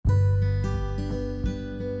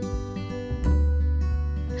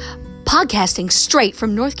Podcasting straight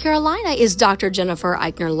from North Carolina is Dr. Jennifer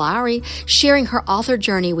Eichner Lowry, sharing her author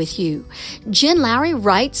journey with you. Jen Lowry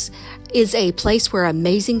Writes is a place where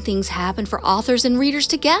amazing things happen for authors and readers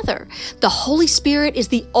together. The Holy Spirit is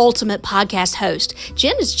the ultimate podcast host.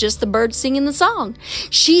 Jen is just the bird singing the song.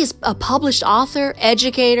 She is a published author,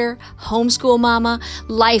 educator, homeschool mama,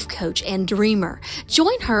 life coach, and dreamer.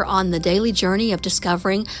 Join her on the daily journey of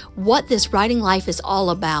discovering what this writing life is all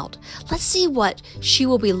about. Let's see what she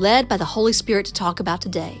will be led by the Holy Spirit to talk about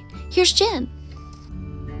today. Here's Jen.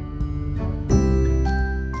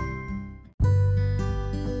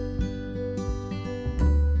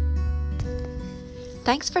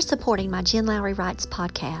 Thanks for supporting my Jen Lowry Writes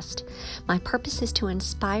podcast. My purpose is to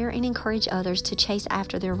inspire and encourage others to chase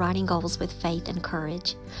after their writing goals with faith and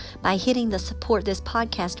courage. By hitting the support this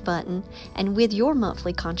podcast button and with your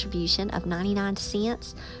monthly contribution of 99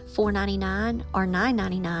 cents, $4.99, or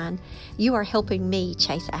 $9.99, you are helping me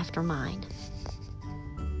chase after mine.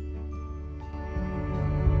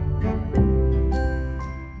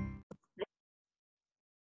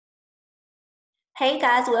 Hey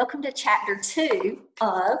guys, welcome to chapter 2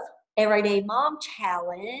 of Everyday Mom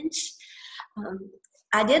Challenge.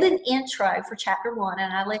 I did an intro for chapter 1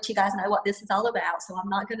 and I let you guys know what this is all about, so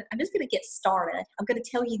I'm just gonna get started. I'm gonna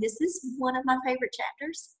tell you this is one of my favorite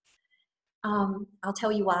chapters. I'll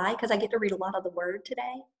tell you why, because I get to read a lot of the word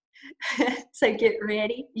today. So get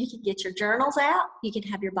ready. You can get your journals out, you can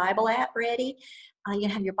have your Bible app ready, you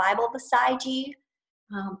can have your Bible beside you,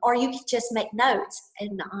 or you can just make notes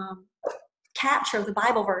and capture the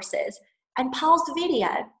Bible verses and pause the video.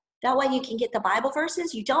 That way you can get the Bible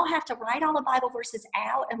verses. You don't have to write all the Bible verses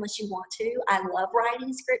out unless you want to. I love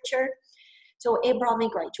writing scripture, so it brought me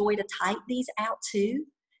great joy to type these out too.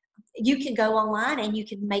 You can go online and you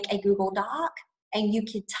can make a Google Doc and you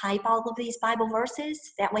can type all of these Bible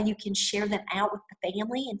verses. That way you can share them out with the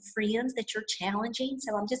family and friends that you're challenging.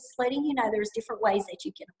 So I'm just letting you know there's different ways that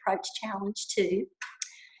you can approach challenge too.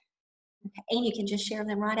 And you can just share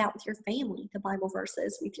them right out with your family, the Bible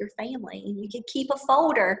verses with your family. And you can keep a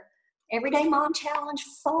folder, Everyday Mom Challenge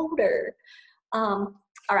folder. All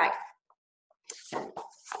right, so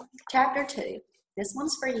chapter 2. This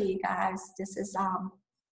one's for you guys. This is,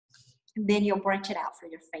 then you'll branch it out for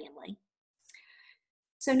your family.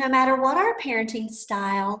 So no matter what our parenting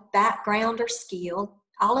style, background, or skill,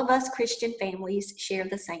 all of us Christian families share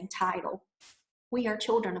the same title. We are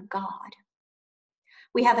children of God.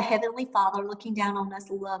 We have a Heavenly Father looking down on us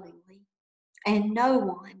lovingly, and no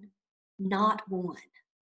one, not one,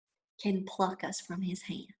 can pluck us from His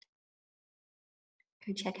hand.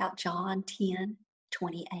 Go check out John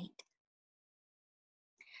 10:28.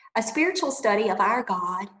 A spiritual study of our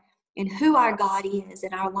God and who our God is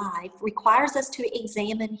in our life requires us to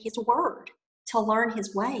examine His Word, to learn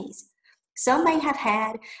His ways. Some may have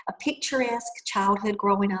had a picturesque childhood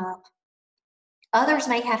growing up. Others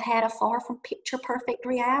may have had a far from picture-perfect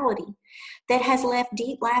reality that has left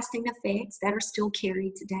deep, lasting effects that are still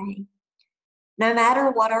carried today. No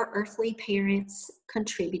matter what our earthly parents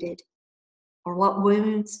contributed, or what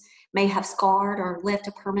wounds may have scarred or left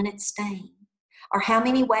a permanent stain, or how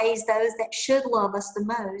many ways those that should love us the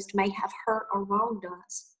most may have hurt or wronged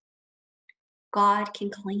us, God can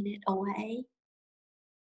clean it away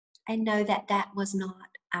and know that that was not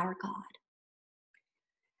our God.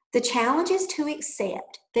 The challenge is to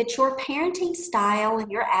accept that your parenting style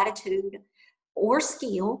and your attitude or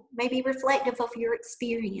skill may be reflective of your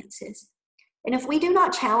experiences. And if we do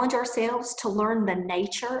not challenge ourselves to learn the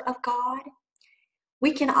nature of God,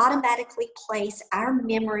 we can automatically place our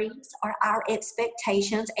memories or our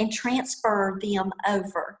expectations and transfer them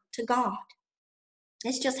over to God.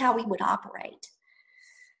 It's just how we would operate.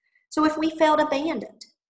 So if we felt abandoned,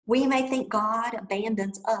 we may think God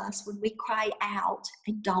abandons us when we cry out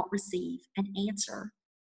and don't receive an answer.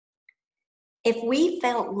 If we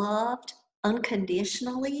felt loved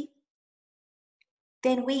unconditionally,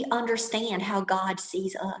 then we understand how God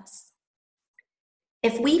sees us.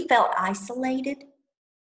 If we felt isolated,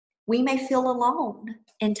 we may feel alone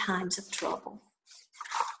in times of trouble.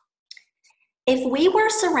 If we were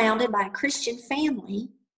surrounded by a Christian family,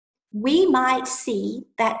 we might see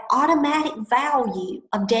that automatic value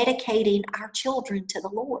of dedicating our children to the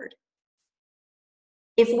Lord.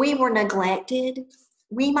 If we were neglected,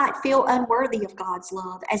 we might feel unworthy of God's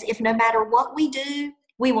love, as if no matter what we do,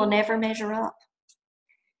 we will never measure up.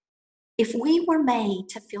 If we were made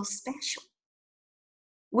to feel special,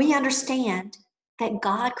 we understand that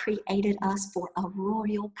God created us for a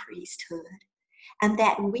royal priesthood and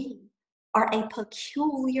that we are a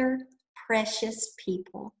peculiar, precious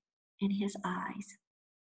people in His eyes.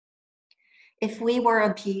 If we were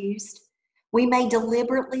abused, We may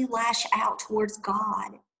deliberately lash out towards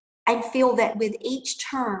God and feel that with each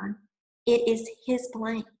turn, it is His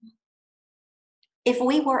blame. If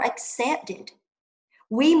we were accepted,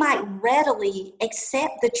 we might readily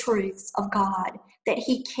accept the truths of God, that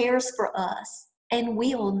He cares for us and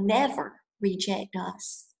will never reject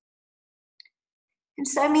us. And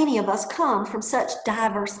so many of us come from such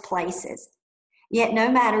diverse places. Yet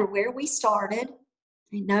no matter where we started,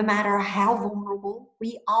 and no matter how vulnerable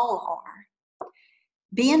we all are,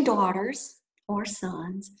 being daughters or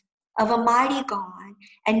sons of a mighty God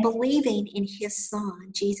and believing in His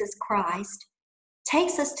Son, Jesus Christ,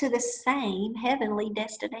 takes us to the same heavenly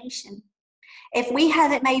destination. If we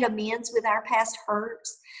haven't made amends with our past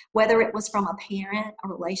hurts, whether it was from a parent, a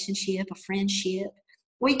relationship, a friendship,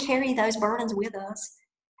 we carry those burdens with us,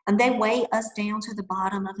 and they weigh us down to the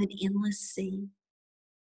bottom of an endless sea.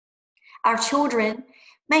 Our children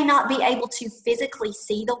may not be able to physically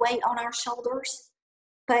see the weight on our shoulders,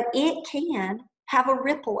 but it can have a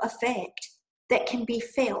ripple effect that can be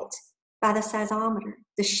felt by the seismometer,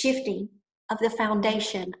 the shifting of the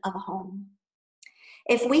foundation of a home.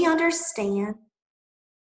 If we understand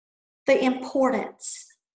the importance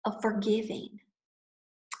of forgiving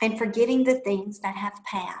and forgetting the things that have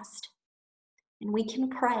passed, and we can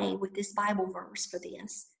pray with this Bible verse for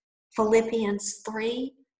this, Philippians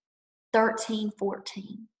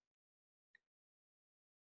 3:13-14.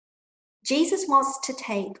 Jesus wants to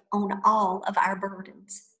take on all of our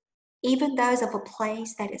burdens, even those of a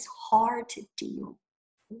place that is hard to deal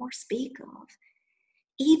or speak of,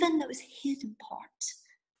 even those hidden parts.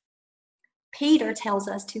 Peter tells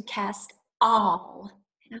us to cast all,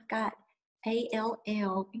 and I've got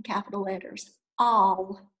A-L-L in capital letters,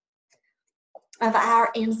 all of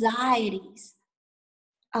our anxieties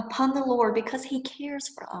upon the Lord because He cares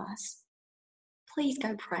for us. Please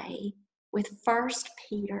go pray with 1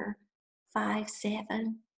 Peter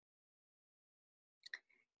 5:7.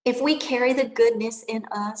 If we carry the goodness in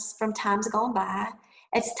us from times gone by,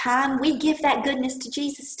 it's time we give that goodness to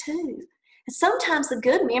Jesus too. And sometimes the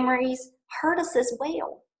good memories hurt us as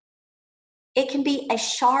well. It can be a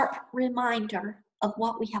sharp reminder of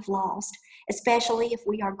what we have lost, especially if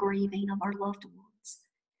we are grieving of our loved ones.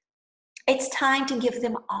 It's time to give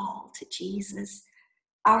them all to Jesus,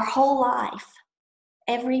 our whole life,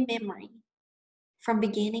 every memory, from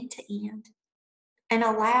beginning to end, and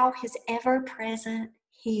allow His ever-present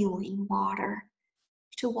healing water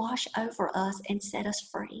to wash over us and set us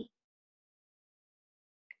free.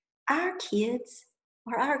 Our kids,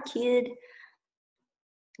 or our kid,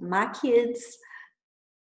 my kids,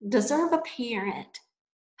 deserve a parent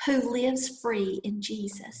who lives free in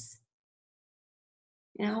Jesus.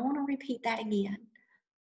 And I want to repeat that again.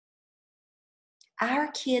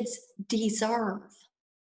 Our kids deserve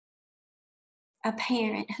a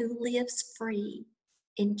parent who lives free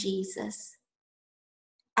in Jesus.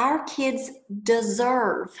 Our kids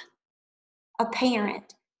deserve a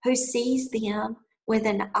parent who sees them with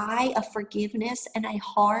an eye of forgiveness and a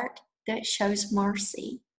heart that shows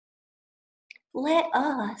mercy. Let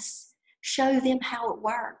us show them how it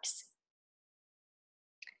works.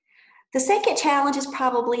 The second challenge is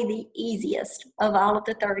probably the easiest of all of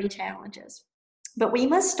the 30 challenges, but we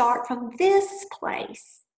must start from this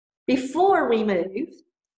place before we move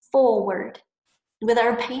forward with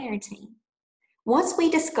our parenting. Once we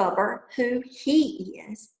discover who He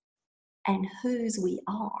is and whose we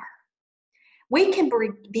are, we can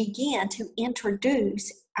begin to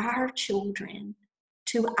introduce our children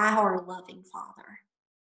to our loving Father.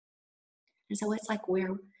 And so it's like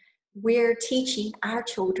we're teaching our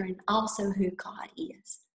children also who God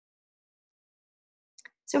is.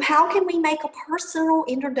 So how can we make a personal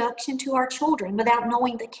introduction to our children without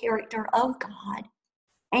knowing the character of God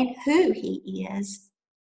and who He is?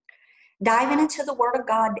 Diving into the Word of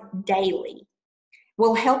God daily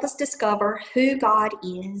will help us discover who God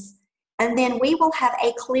is, and then we will have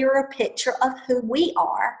a clearer picture of who we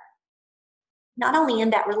are, not only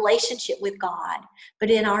in that relationship with God,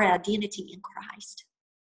 but in our identity in Christ.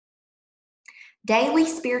 Daily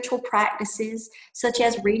spiritual practices, such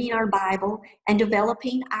as reading our Bible and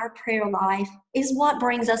developing our prayer life, is what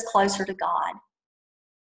brings us closer to God.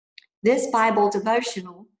 This Bible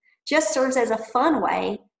devotional just serves as a fun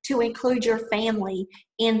way to include your family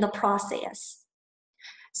in the process.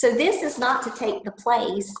 So this is not to take the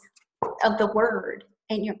place of the Word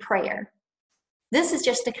and your prayer. This is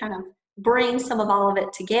just to kind of bring some of all of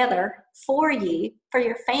it together for you, for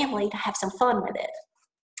your family to have some fun with it.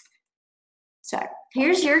 So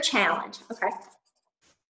here's your challenge, okay?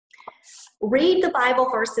 Read the Bible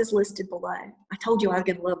verses listed below. I told you I was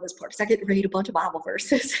going to love this part because I get to read a bunch of Bible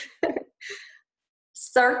verses.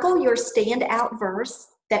 Circle your standout verse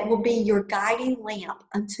that will be your guiding lamp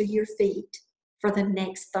unto your feet for the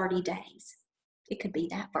next 30 days. It could be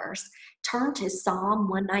that verse. Turn to Psalm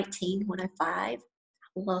 119, 105. I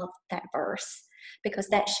love that verse because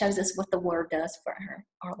that shows us what the Word does for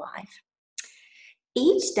our life.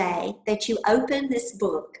 Each day that you open this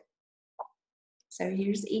book, so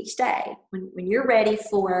here's each day, when you're ready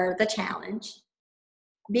for the challenge,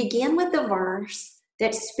 begin with the verse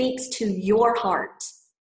that speaks to your heart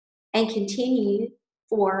and continue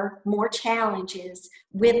for more challenges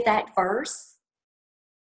with that verse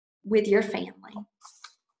with your family.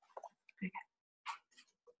 Okay.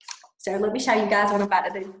 So let me show you guys what I'm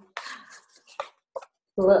about to do.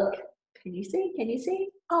 Look, can you see? Can you see?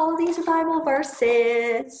 Oh, these are Bible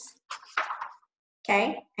verses.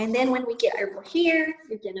 Okay, and then when we get over here,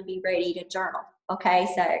 you're going to be ready to journal. Okay,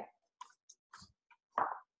 so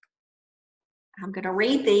I'm going to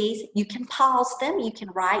read these. You can pause them. You can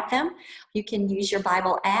write them. You can use your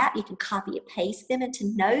Bible app. You can copy and paste them into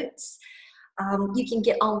notes. You can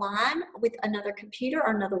get online with another computer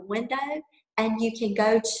or another window, and you can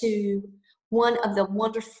go to one of the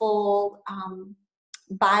wonderful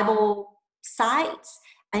Bible sites,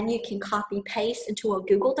 and you can copy paste into a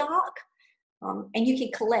Google Doc. And you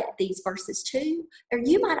can collect these verses too, or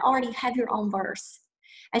you might already have your own verse.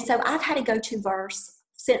 And so I've had a go-to verse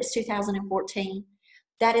since 2014.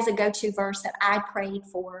 That is a go-to verse that I prayed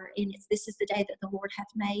for, and this is the day that the Lord hath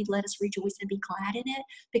made. Let us rejoice and be glad in it,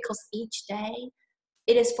 because each day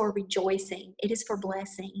it is for rejoicing. It is for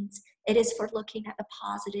blessings. It is for looking at the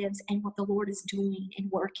positives and what the Lord is doing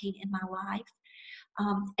and working in my life.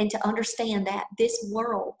 And to understand that this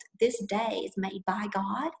world, this day is made by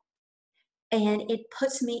God. And it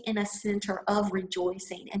puts me in a center of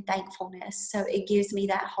rejoicing and thankfulness. So it gives me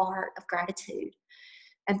that heart of gratitude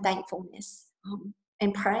and thankfulness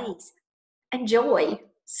and praise and joy.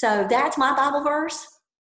 So that's my Bible verse.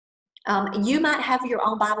 You might have your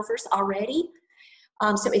own Bible verse already.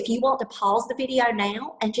 So if you want to pause the video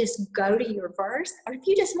now and just go to your verse, or if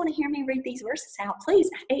you just want to hear me read these verses out, please,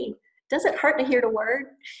 hey, doesn't hurt to hear the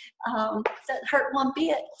word. Doesn't hurt one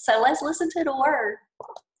bit. So let's listen to the word.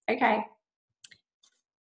 Okay.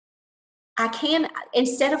 I can,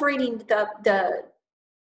 instead of reading the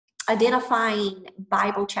identifying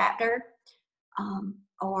Bible chapter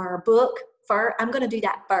or book, I'm going to do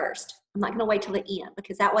that first. I'm not going to wait till the end,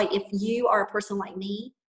 because that way, if you are a person like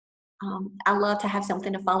me, I love to have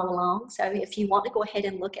something to follow along. So if you want to go ahead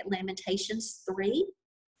and look at Lamentations 3,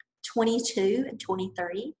 22 and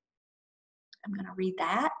 23, I'm going to read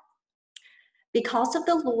that. Because of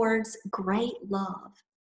the Lord's great love,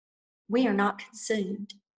 we are not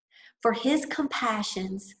consumed, for his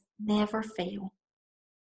compassions never fail.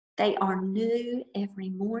 They are new every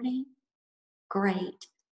morning. Great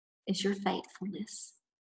is your faithfulness.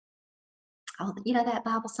 Oh, you know that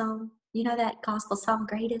Bible song? You know that gospel song,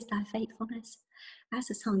 Great is Thy Faithfulness? That's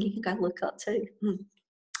a song you can go look up too.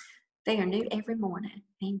 They are new every morning.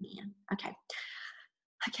 Amen. Okay,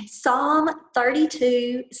 Psalm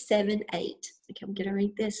 32, 7, 8. Okay, I'm going to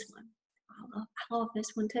read this one. I love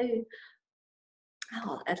this one too.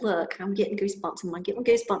 Oh, look, I'm getting goosebumps. I'm getting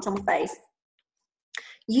goosebumps on my face.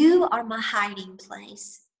 You are my hiding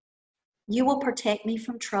place. You will protect me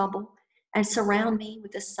from trouble and surround me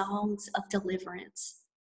with the songs of deliverance.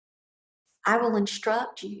 I will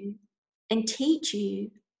instruct you and teach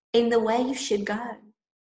you in the way you should go.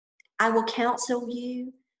 I will counsel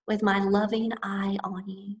you with my loving eye on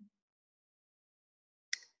you.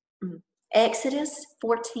 Exodus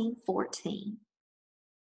 14:14.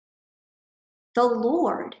 The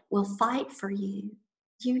Lord will fight for you.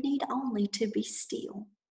 You need only to be still.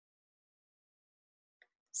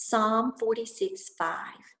 Psalm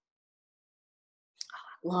 46:5.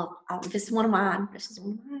 This is one of mine.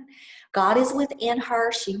 God is within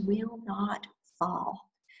her. She will not fall.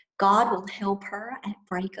 God will help her at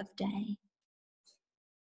break of day.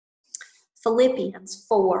 Philippians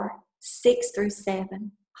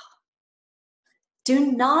 4:6-7.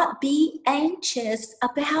 Do not be anxious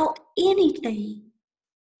about anything,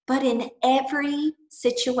 but in every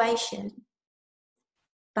situation,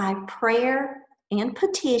 by prayer and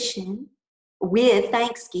petition, with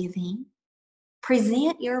thanksgiving,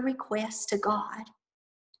 present your requests to God.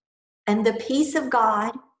 And the peace of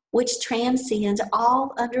God, which transcends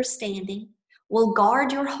all understanding, will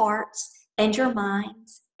guard your hearts and your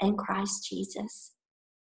minds in Christ Jesus.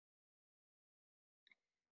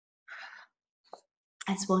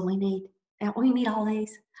 That's what we need. We need all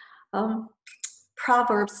these.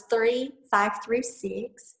 Proverbs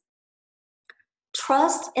 3:5-6.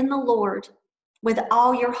 Trust in the Lord with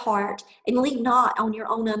all your heart and lean not on your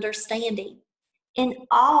own understanding. In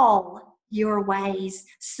all your ways,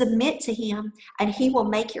 submit to him, and he will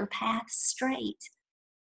make your path straight.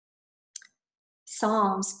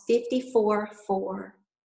 Psalms 54:4.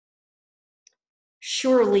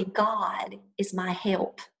 Surely God is my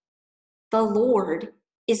help. The Lord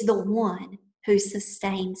is the one who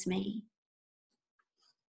sustains me.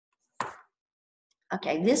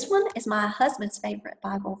 Okay, this one is my husband's favorite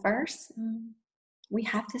Bible verse. We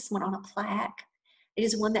have this one on a plaque. It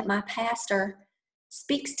is one that my pastor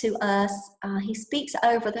speaks to us. He speaks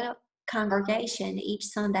over the congregation each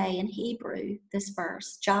Sunday in Hebrew, this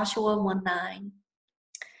verse, Joshua 1:9.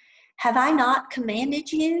 Have I not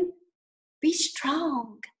commanded you? Be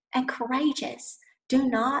strong and courageous. Do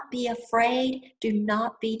not be afraid. Do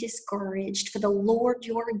not be discouraged, for the Lord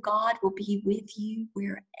your God will be with you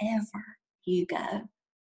wherever you go.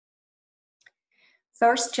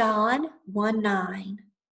 1 John 1:9.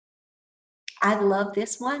 I love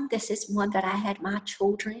this one. This is one that I had my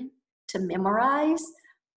children to memorize.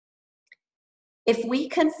 If we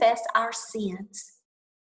confess our sins,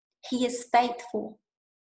 he is faithful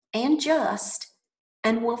and just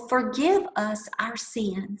and will forgive us our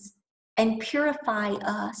sins and purify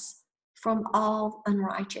us from all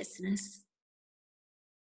unrighteousness.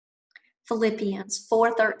 Philippians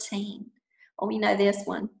 4:13. Oh, we know this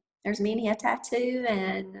one. There's many a tattoo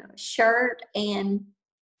and a shirt and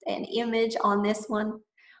an image on this one.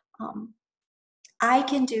 I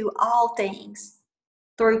can do all things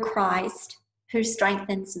through Christ who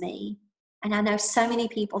strengthens me. And I know so many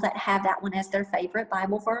people that have that one as their favorite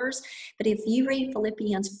Bible verse. But if you read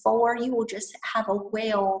Philippians 4, you will just have a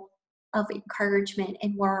well of encouragement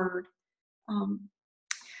and word.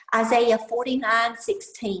 Isaiah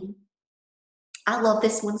 49:16. I love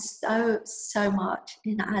this one so much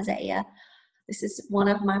in Isaiah. This is one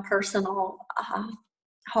of my personal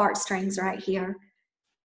heartstrings right here.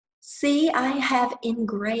 See, I have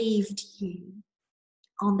engraved you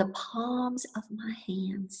on the palms of my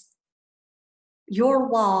hands. Your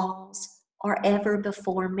walls are ever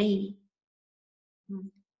before me.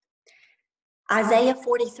 Isaiah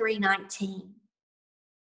 43:19.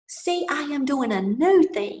 See, I am doing a new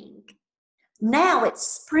thing. Now it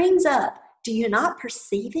springs up. Do you not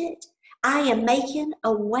perceive it? I am making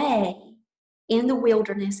a way in the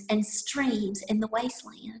wilderness and streams in the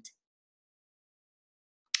wasteland.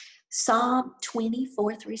 Psalm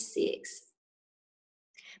 24:6.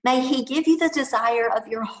 May he give you the desire of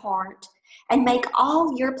your heart and make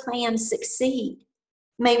all your plans succeed.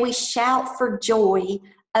 May we shout for joy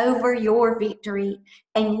over your victory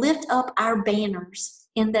and lift up our banners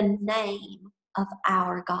in the name of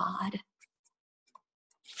our God.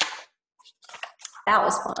 That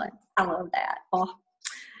was fun. I love that. Oh,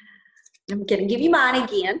 I'm going to give you mine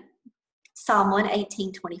again. Psalm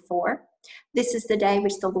 118:24. This is the day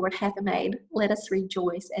which the Lord hath made. Let us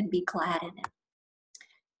rejoice and be glad in it.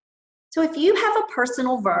 So if you have a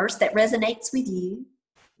personal verse that resonates with you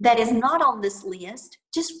that is not on this list,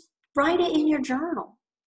 just write it in your journal.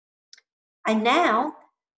 And now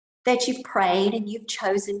that you've prayed and you've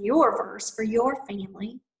chosen your verse for your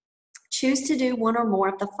family, choose to do one or more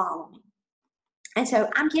of the following. And so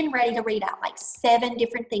I'm getting ready to read out like 7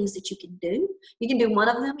 different things that you can do. You can do one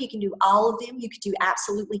of them, you can do all of them, you could do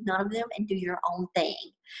absolutely none of them and do your own thing.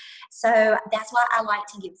 So that's why I like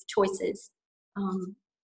to give choices,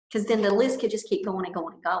 because then the list could just keep going and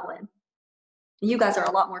going and going. You guys are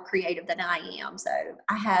a lot more creative than I am. So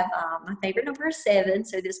I have my favorite number is 7,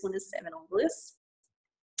 so this one is 7 on the list.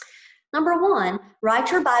 Number 1,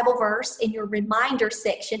 write your Bible verse in your reminder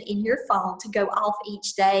section in your phone to go off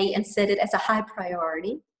each day and set it as a high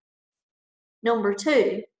priority. Number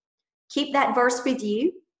 2, keep that verse with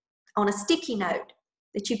you on a sticky note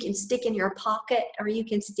that you can stick in your pocket or you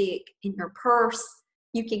can stick in your purse.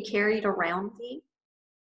 You can carry it around with you.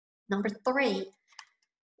 Number 3,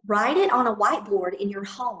 write it on a whiteboard in your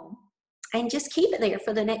home and just keep it there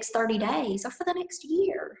for the next 30 days or for the next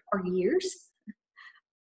year or years.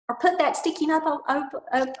 Or put that sticky note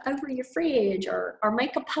up over your fridge or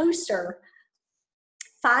make a poster.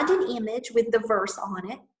 Find an image with the verse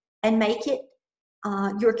on it and make it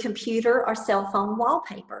your computer or cell phone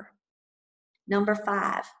wallpaper. Number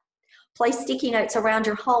 5, place sticky notes around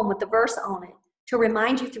your home with the verse on it to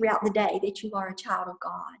remind you throughout the day that you are a child of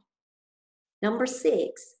God. Number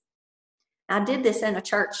 6, I did this in a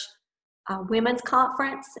church women's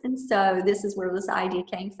conference, and so this is where this idea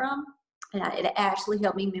came from. And it actually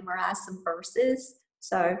helped me memorize some verses.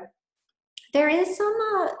 So there is some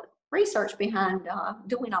research behind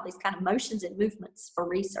doing all these kind of motions and movements for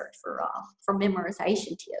research, for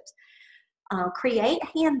memorization tips. Create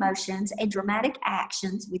hand motions and dramatic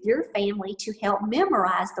actions with your family to help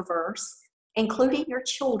memorize the verse including your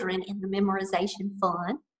children in the memorization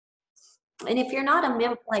fun. And if you're not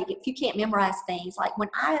if you can't memorize things, like when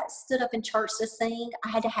I stood up in church to sing, I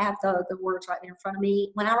had to have the words right there in front of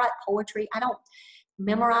me. When I write poetry, I don't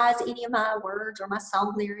memorize any of my words or my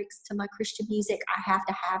song lyrics to my Christian music. I have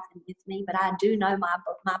to have them with me, but I do know my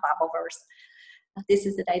Bible verse. This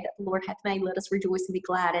is the day that the Lord hath made. Let us rejoice and be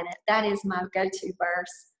glad in it. That is my go-to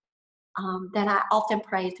verse that I often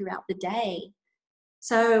pray throughout the day.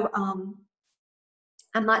 So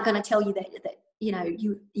I'm not going to tell you that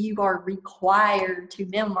you are required to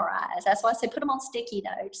memorize. That's why I say put them on sticky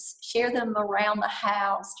notes, share them around the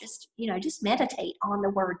house. Just meditate on the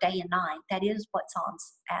word day and night. That is what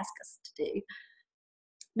Psalms ask us to do.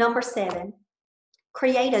 Number 7,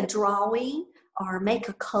 create a drawing or make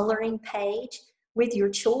a coloring page with your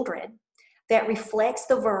children that reflects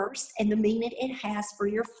the verse and the meaning it has for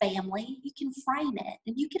your family. You can frame it,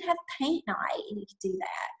 and you can have paint night, and you can do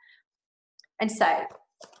that. And so,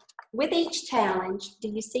 with each challenge, do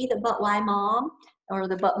you see the but why mom, or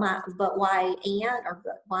the but why aunt, or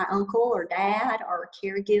but why uncle or dad, or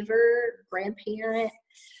caregiver, grandparent?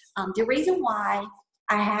 The reason why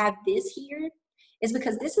I have this here is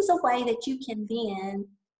because this is a way that you can then,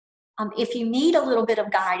 if you need a little bit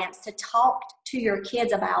of guidance, to talk to your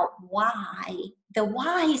kids about why. The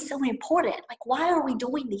why is so important. Like, why are we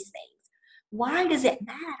doing these things? Why does it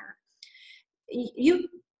matter? You,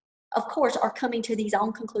 of course, are coming to these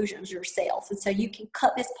own conclusions yourself. And so you can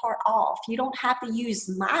cut this part off. You don't have to use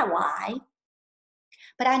my why.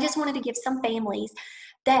 But I just wanted to give some families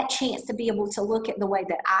that chance to be able to look at the way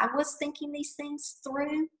that I was thinking these things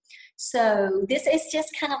through. So this is just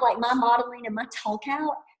kind of like my modeling and my talk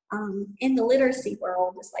out in the literacy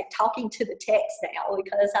world. It's like talking to the text now,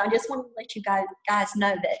 because I just want to let you guys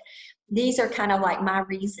know that these are kind of like my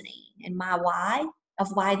reasoning and my why of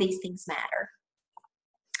why these things matter.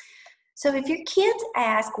 So if your kids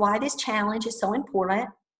ask why this challenge is so important,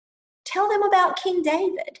 tell them about King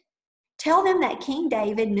David. Tell them that King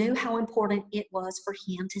David knew how important it was for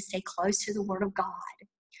him to stay close to the Word of God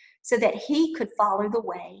so that he could follow the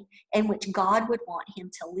way in which God would want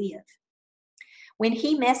him to live. When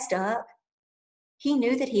he messed up, he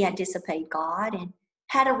knew that he had disobeyed God and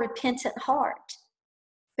had a repentant heart.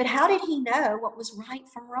 But how did he know what was right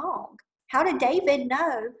from wrong? How did David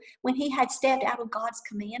know when he had stepped out of God's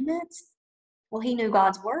commandments? Well, he knew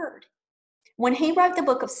God's Word. When he wrote the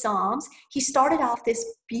book of Psalms, he started off this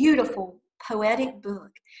beautiful poetic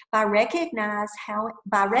book by recognizing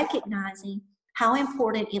how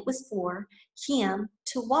important it was for him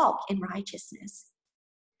to walk in righteousness.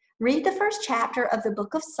 Read the first chapter of the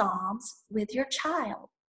book of Psalms with your child.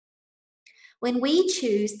 When we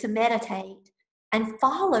choose to meditate and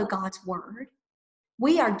follow God's Word,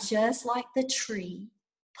 we are just like the tree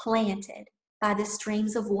planted by the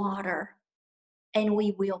streams of water, and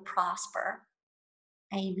we will prosper.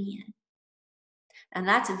 Amen. And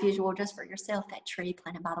that's a visual just for yourself, that tree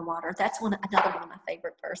planted by the water. That's another one of my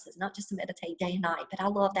favorite verses, not just to meditate day and night, but I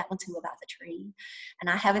love that one too about the tree. And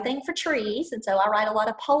I have a thing for trees, and so I write a lot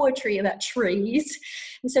of poetry about trees.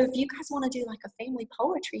 And so if you guys want to do like a family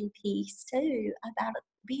poetry piece too about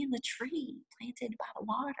being the tree planted by the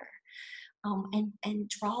water, and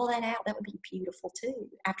draw that out, that would be beautiful too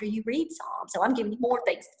after you read Psalms. So I'm giving you more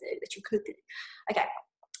things to do that you could do. Okay,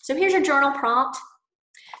 so here's your journal prompt.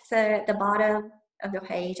 So at the bottom of the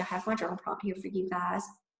page, I have my journal prompt here for you guys.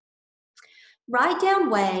 Write down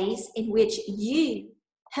ways in which you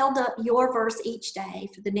held up your verse each day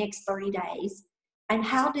for the next 30 days, and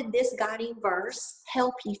how did this guiding verse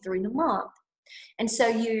help you through the month? And so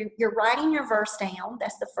you're writing your verse down.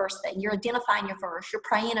 That's the first thing. You're identifying your verse. You're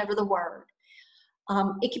praying over the word.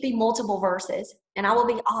 It could be multiple verses. And I will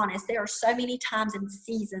be honest, there are so many times and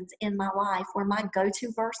seasons in my life where my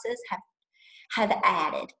go-to verses have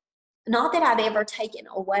added. Not that I've ever taken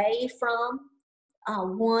away from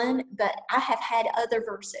one, but I have had other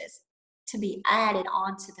verses to be added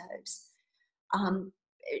onto those.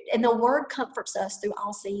 And the word comforts us through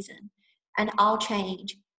all season and all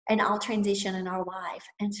change and all transition in our life.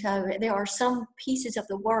 And so there are some pieces of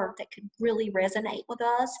the word that could really resonate with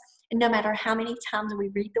us. And no matter how many times we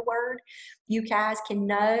read the word, you guys can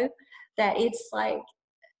know that it's like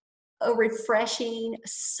a refreshing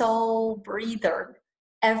soul breather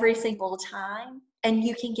every single time. And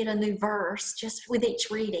you can get a new verse just with each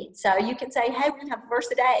reading. So you can say, hey, we're going to have a verse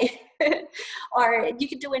a day. Or you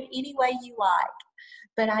can do it any way you like.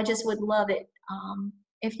 But I just would love it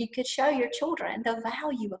if you could show your children the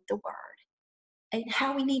value of the word. and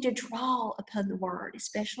how we need to draw upon the word,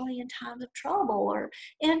 especially in times of trouble or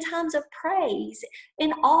in times of praise,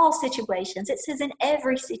 in all situations. It says in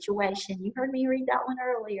every situation. You heard me read that one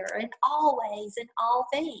earlier. In all ways, in all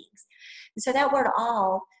things. And so that word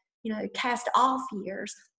all, cast all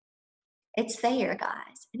fears. It's there,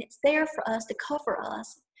 guys. And it's there for us to cover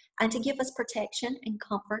us and to give us protection and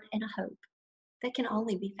comfort and a hope that can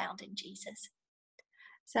only be found in Jesus.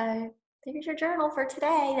 So there's your journal for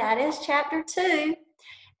today. That is chapter 2.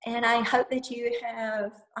 And I hope that you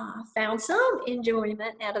have found some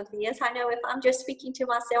enjoyment out of this. I know if I'm just speaking to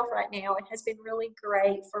myself right now, it has been really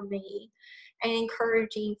great for me and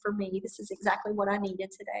encouraging for me. This is exactly what I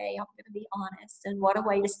needed today. I'm going to be honest. And what a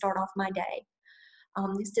way to start off my day.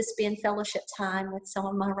 Is to spend fellowship time with some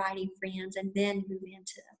of my writing friends and then move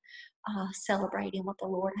into celebrating what the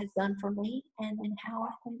Lord has done for me and how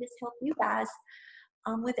I can just help you guys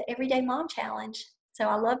with the Everyday Mom Challenge. So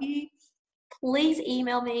I love you. Please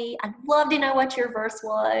email me. I'd love to know what your verse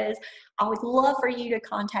was. I would love for you to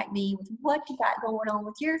contact me with what you got going on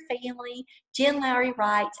with your family.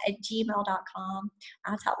 JenLowryWrites@gmail.com.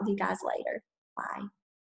 I'll talk with you guys later. Bye.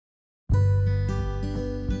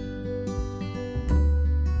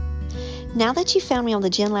 Now that you found me on the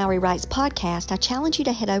Jen Lowry Writes podcast, I challenge you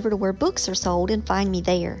to head over to where books are sold and find me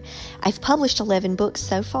there. I've published 11 books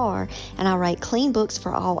so far, and I write clean books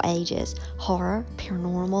for all ages. Horror,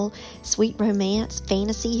 paranormal, sweet romance,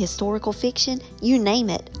 fantasy, historical fiction, you name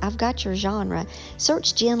it. I've got your genre.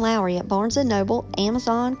 Search Jen Lowry at Barnes & Noble,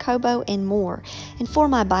 Amazon, Kobo, and more. And for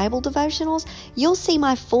my Bible devotionals, you'll see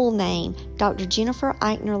my full name, Dr. Jennifer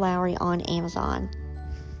Eichner Lowry, on Amazon.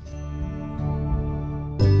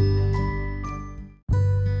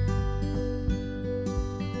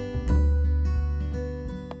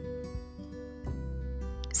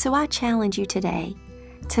 So I challenge you today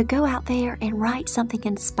to go out there and write something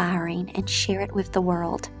inspiring and share it with the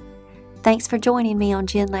world. Thanks for joining me on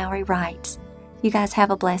Jen Lowry Writes. You guys have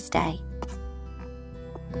a blessed day.